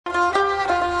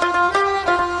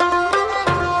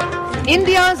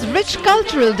India's rich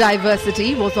cultural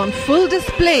diversity was on full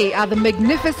display at the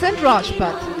magnificent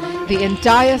Rajpath. The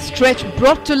entire stretch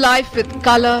brought to life with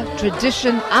colour,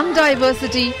 tradition and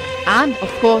diversity and, of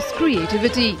course,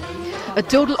 creativity. A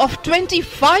total of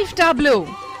 25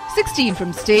 tableaux, 16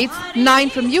 from states, 9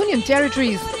 from union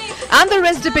territories, and the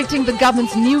rest depicting the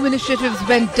government's new initiatives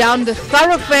went down the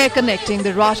thoroughfare connecting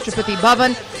the Rashtrapati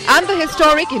Bhavan and the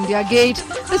historic India Gate,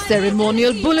 the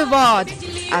ceremonial boulevard,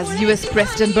 as US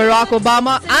President Barack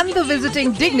Obama and the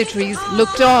visiting dignitaries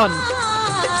looked on.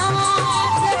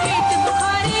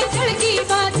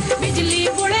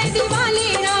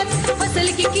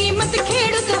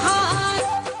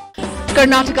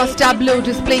 Karnataka's tableau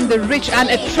displaying the rich and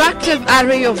attractive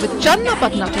array of the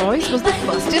Channapatna toys was the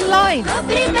first in line.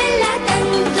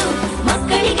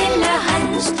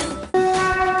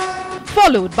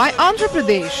 Followed by Andhra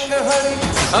Pradesh,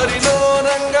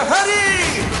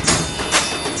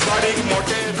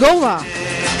 Goa,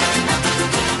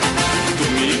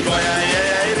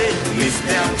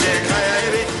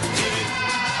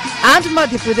 and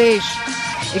Madhya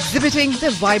Pradesh, exhibiting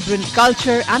their vibrant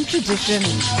culture and tradition.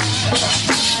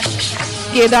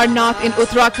 Kedarnath in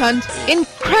Uttarakhand,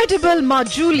 incredible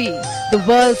Majuli, the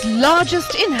world's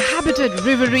largest inhabited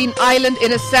riverine island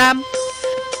in Assam.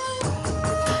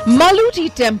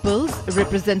 Maluti temples,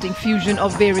 representing fusion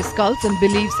of various cults and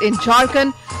beliefs in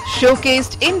Jharkhand,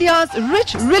 showcased India's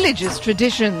rich religious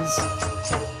traditions.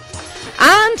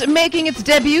 And making its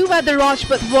debut at the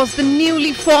Rajpath was the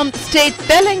newly formed state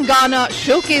Telangana,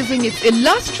 showcasing its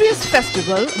illustrious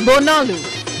festival, Bonalu.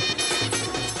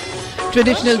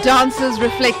 Traditional dances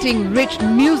reflecting rich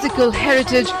musical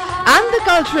heritage and the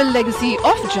cultural legacy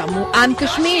of Jammu and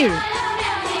Kashmir.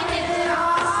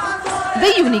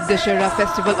 The unique Dashera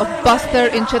festival of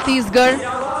Bastar in Chhattisgarh.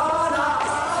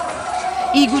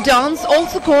 Igu dance,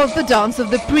 also called the dance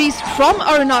of the priest from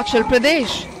Arunachal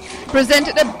Pradesh,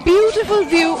 presented a beautiful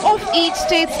view of each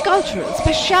state's cultural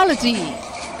speciality.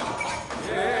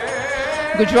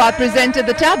 Gujarat presented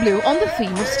the tableau on the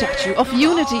theme of Statue of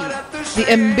Unity, the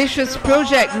ambitious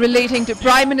project relating to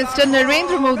Prime Minister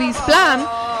Narendra Modi's plan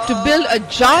to build a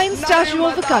giant statue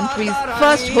of the country's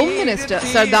first Home Minister,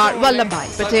 Sardar Vallabhbhai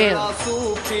Patel.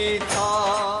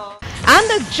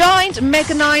 And a giant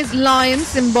mechanized lion,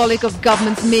 symbolic of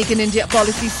government's Make in India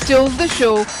policy, stole the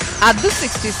show at the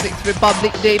 66th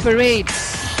Republic Day Parade.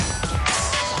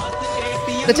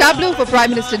 The tableau for Prime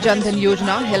Minister Jan Dhan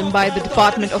Yojana, helmed by the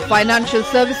Department of Financial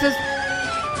Services,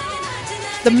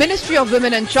 the Ministry of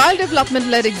Women and Child Development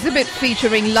led exhibit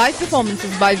featuring live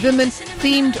performances by women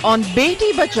themed on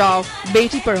Beti Bachao,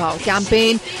 Beti Padhao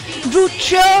campaign, drew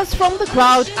cheers from the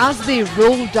crowd as they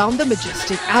rolled down the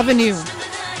majestic avenue.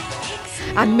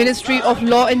 And Ministry of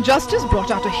Law and Justice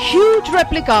brought out a huge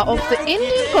replica of the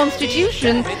Indian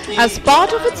Constitution as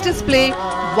part of its display,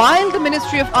 while the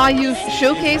Ministry of Ayush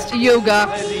showcased yoga,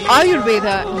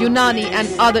 Ayurveda, Unani and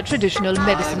other traditional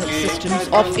medicinal systems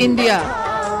of India.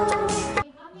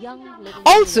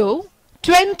 Also,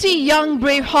 20 young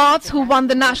brave hearts who won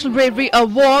the National Bravery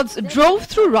Awards drove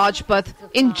through Rajpath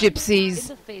in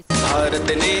gypsies.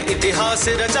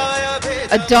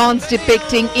 A dance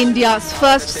depicting India's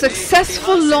first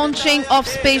successful launching of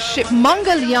spaceship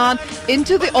Mangalyaan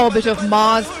into the orbit of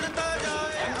Mars,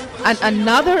 and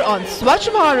another on Swachh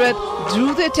Bharat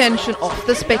drew the attention of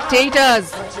the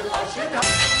spectators.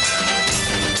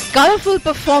 Colourful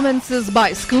performances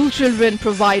by school children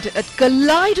provided a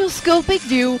kaleidoscopic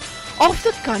view of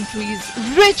the country's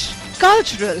rich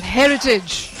cultural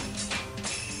heritage.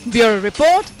 Bureau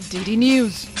Report, DD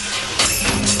News.